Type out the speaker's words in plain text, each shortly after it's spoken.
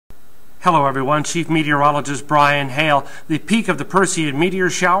Hello everyone, Chief Meteorologist Bryan Hale. The peak of the Perseid meteor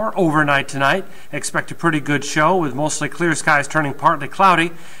shower overnight tonight. Expect a pretty good show with mostly clear skies turning partly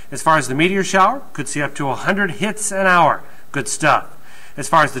cloudy. As far as the meteor shower, could see up to 100 hits an hour. Good stuff. As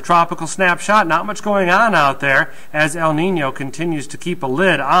far as the tropical snapshot, not much going on out there as El Nino continues to keep a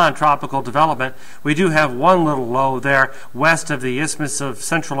lid on tropical development. We do have one little low there west of the Isthmus of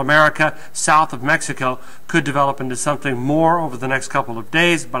Central America, south of Mexico. Could develop into something more over the next couple of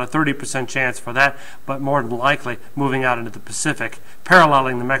days, about a 30% chance for that, but more than likely moving out into the Pacific,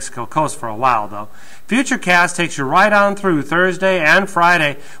 paralleling the Mexico coast for a while though. Futurecast takes you right on through Thursday and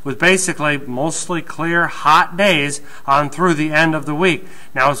Friday with basically mostly clear, hot days on through the end of the week.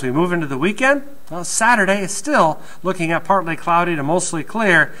 Now as we move into the weekend, well, Saturday is still looking at partly cloudy to mostly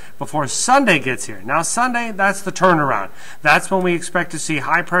clear before Sunday gets here. Now Sunday, that's the turnaround. That's when we expect to see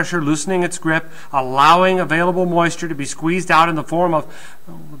high pressure loosening its grip, allowing available moisture to be squeezed out in the form of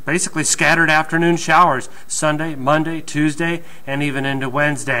basically scattered afternoon showers Sunday, Monday, Tuesday, and even into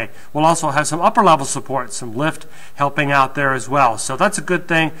Wednesday. We'll also have some upper level support, some lift helping out there as well. So that's a good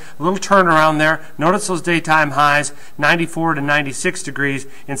thing. A little turnaround there. Notice those daytime highs, 94 to 96 degrees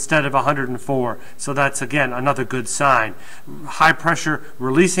instead of 104. So that's, again, another good sign. High pressure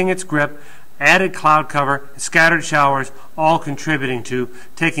releasing its grip, added cloud cover, scattered showers, all contributing to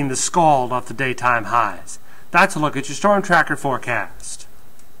taking the scald off the daytime highs. That's a look at your storm tracker forecast.